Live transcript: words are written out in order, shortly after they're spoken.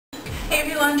Hey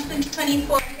everyone,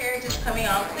 2024 here, just coming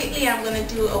on quickly. I'm going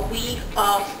to do a week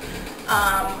of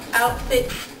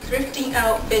outfits, thrifting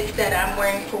outfits that I'm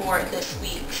wearing for work this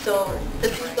week. So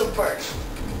this is the first.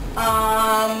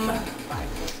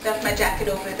 That's my jacket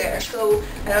over there. So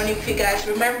I don't know if you guys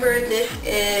remember, this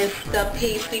is the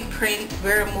paisley print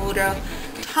Bermuda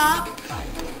top.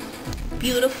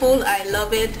 Beautiful, I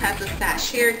love it. Has a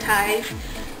sashir ties.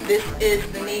 This is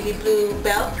the navy blue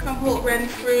belt from Holt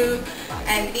Renfrew,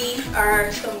 and these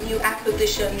are some new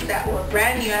acquisitions that were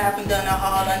brand new. I haven't done a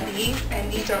haul on these,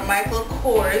 and these are Michael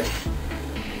Kors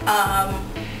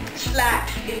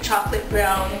slacks in chocolate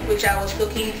brown, which I was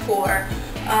looking for,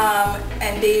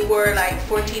 and they were like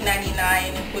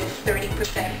 $14.99 with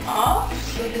 30% off.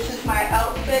 So this is my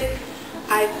outfit.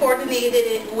 I coordinated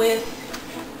it with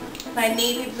my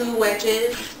navy blue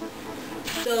wedges.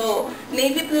 So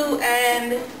navy blue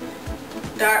and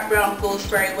dark brown goes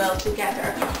very well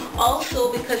together.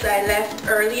 Also, because I left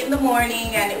early in the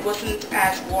morning and it wasn't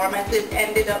as warm as it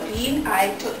ended up being,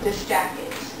 I took this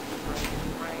jacket.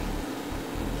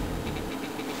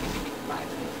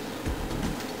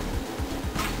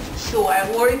 So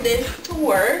I wore this to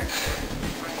work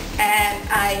and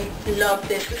I love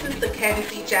this. This is the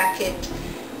Kenzie jacket,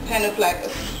 kind of like a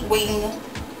swing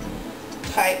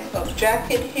type of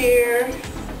jacket here,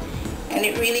 and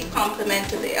it really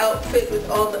complemented the outfit with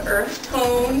all the earth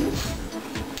tones.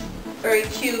 Very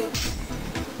cute,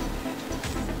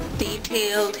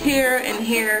 detailed here and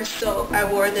here. So I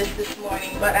wore this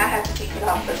morning, but I had to take it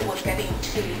off because it was getting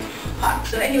too hot.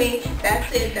 So anyway,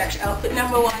 that's it. That's outfit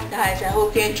number one, guys. I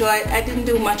hope you enjoyed. I didn't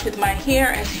do much with my hair,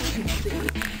 as you can see.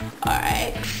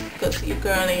 Alright, because your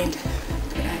girl ain't.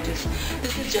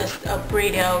 This is just a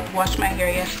braid out. Washed my hair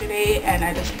yesterday and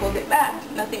I just pulled it back.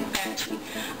 Nothing fancy.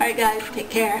 Alright guys, take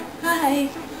care. Bye.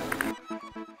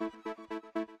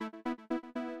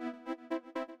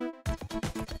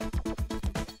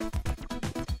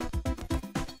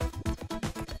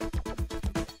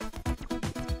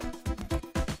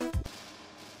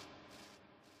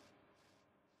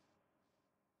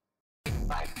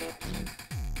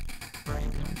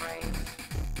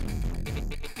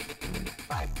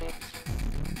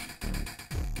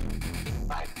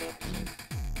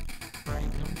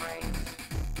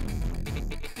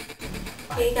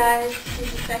 Hey guys, this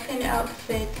is the second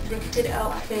outfit, thrifted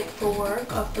outfit for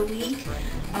work of the week.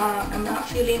 I'm not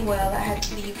feeling well. I had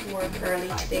to leave work early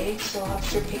today, so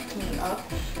officer picked me up.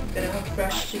 But I'm gonna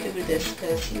rush to do this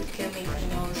because he'll kill me if he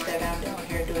knows that I'm down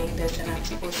here doing this and I'm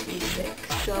supposed to be sick.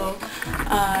 So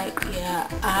yeah,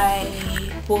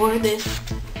 I wore this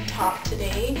top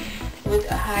today with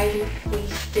a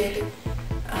high-waisted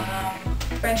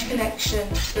French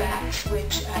Connection slacks,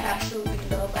 which I absolutely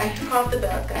love. I took off the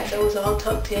belt, guys. I was all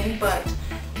tucked in, but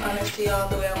honestly, all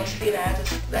the way I was feeling, I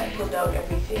just like pulled out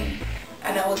everything.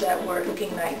 And I was at work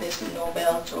looking like this with no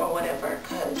belt or whatever,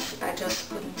 because I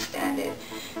just couldn't stand it.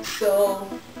 So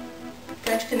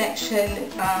French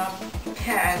Connection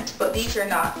pants, but these are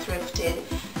not thrifted.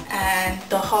 And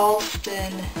the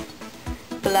Halston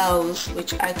blouse,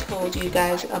 which I told you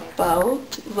guys about,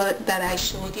 that I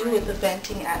showed you with the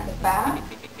venting at the back.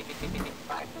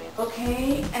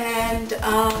 Okay, and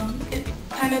it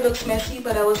kind of looks messy,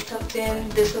 but I was tucked in.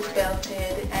 This was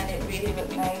belted and it really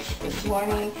looked nice this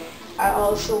morning. I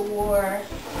also wore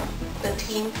the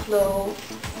Team Flow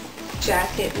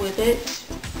jacket with it,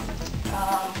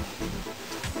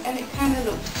 and it kind of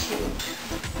looked cute.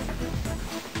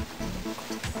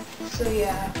 So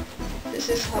yeah, this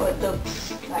is how it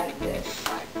looks like this.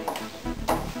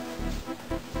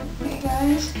 Okay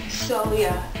guys, so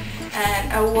yeah,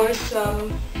 and I wore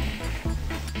some,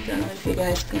 don't know if you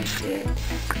guys can see it,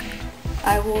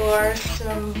 I wore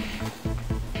some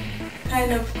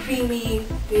kind of creamy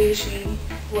beigey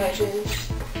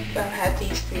wedges. I had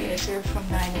these previously from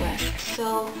 9 West.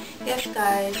 So yes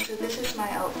guys, so this is my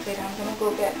outfit. I'm gonna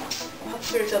go get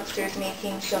upstairs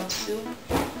making some soup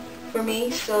for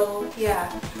me. So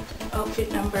yeah,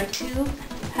 outfit number 2.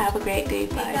 Have a great day.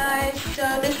 Bye. Hey guys,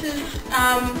 so this is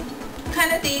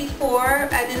kind of day 4.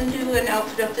 I didn't do an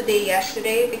outfit of the day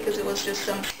yesterday because it was just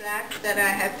some slacks that I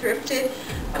had thrifted,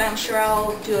 but I'm sure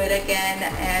I'll do it again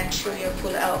and show you a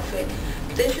full outfit.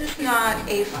 This is not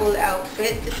a full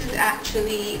outfit. This is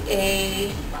actually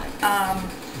a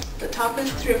the top is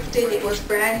thrifted. It was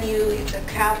brand new. It's a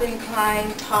Calvin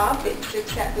Klein top. It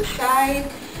sits at the side,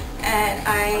 and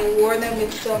I wore them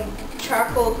with some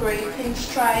charcoal gray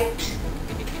pinstriped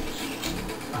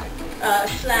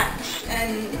slacks,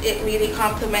 and it really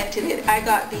complemented it. I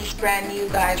got these brand new,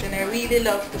 guys, and I really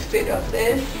love the fit of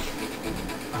this.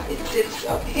 It sits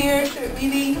up here, so it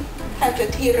really has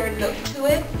a tailored look to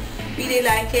it. Really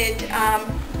like it.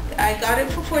 I got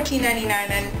it for $14.99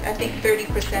 and I think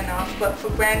 30% off, but for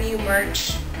brand new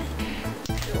merch,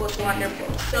 it was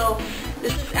wonderful. So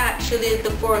this is actually the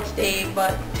 4th day,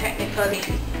 but technically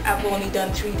I've only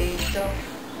done 3 days. So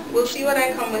we'll see what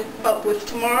I come up with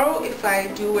tomorrow, if I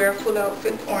do wear a full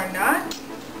outfit or not.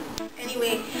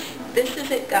 Anyway, this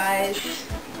is it, guys.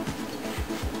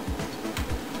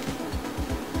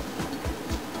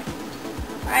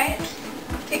 Alright,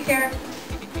 take care.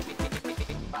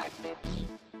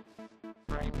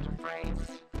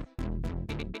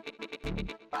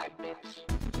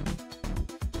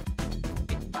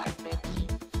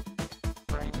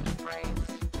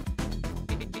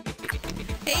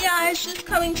 Hey guys, just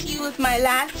coming to you with my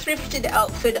last thrifted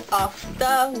outfit of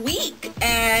the week,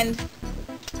 and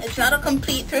it's not a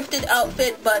complete thrifted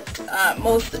outfit, but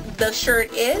most of the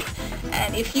shirt is.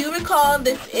 And if you recall,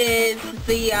 this is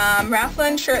the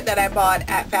Raflon shirt that I bought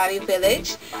at Value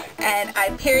Village, and I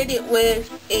paired it with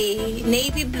a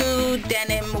navy blue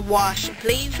denim wash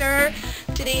blazer.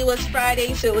 Today was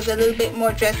Friday, so it was a little bit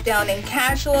more dressed down and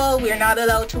casual. We're not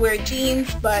allowed to wear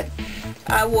jeans, but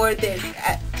I wore this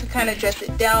to kind of dress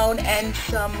it down, and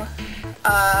some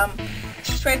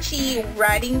stretchy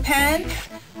riding pants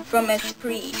from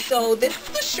Esprit. So this is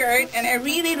the shirt, and I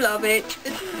really love it.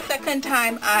 This is the second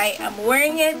time I am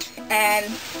wearing it, and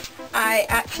I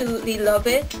absolutely love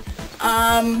it.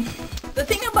 The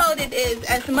thing about it is,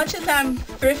 as much as I'm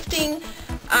thrifting,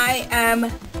 I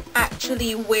am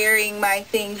actually wearing my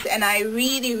things, and I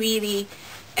really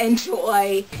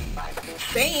enjoy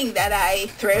saying that I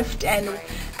thrift and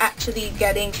actually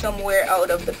getting some wear out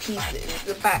of the pieces.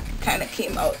 The back kind of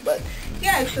came out, but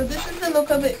yeah, so this is the look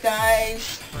of it,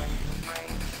 guys.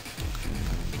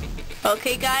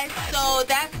 Okay guys, so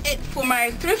that's it for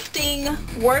my thrifting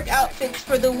work outfits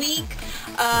for the week.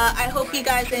 I hope you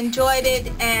guys enjoyed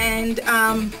it, and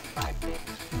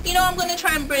you know, I'm going to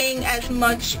try and bring as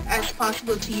much as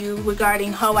possible to you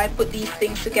regarding how I put these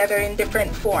things together in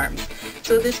different forms.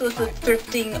 So this was the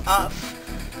thrifting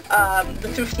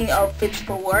outfits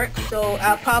for work, so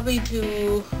I'll probably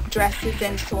do dresses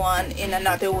and so on in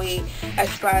another way, as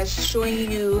far as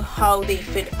showing you how they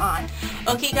fit on.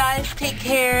 Okay guys, take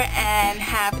care and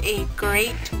have a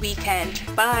great weekend.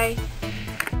 Bye.